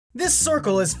This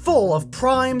circle is full of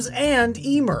primes and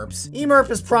emirps.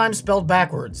 Emirp is prime spelled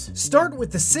backwards. Start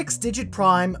with the 6-digit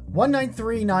prime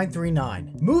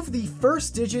 193939. Move the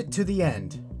first digit to the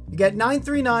end. You get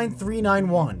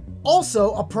 939391.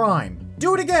 Also a prime.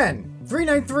 Do it again.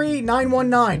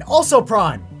 393919. Also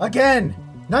prime. Again.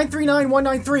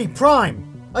 939193.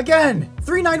 Prime. Again.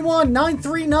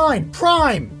 391939.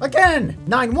 Prime. Again.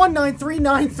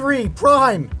 919393.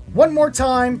 Prime. One more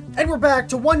time, and we're back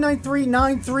to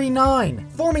 193939,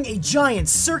 forming a giant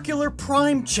circular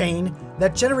prime chain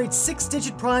that generates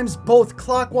 6-digit primes both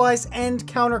clockwise and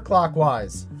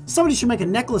counterclockwise. Somebody should make a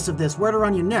necklace of this, wear it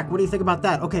around your neck. What do you think about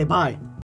that? Okay, bye.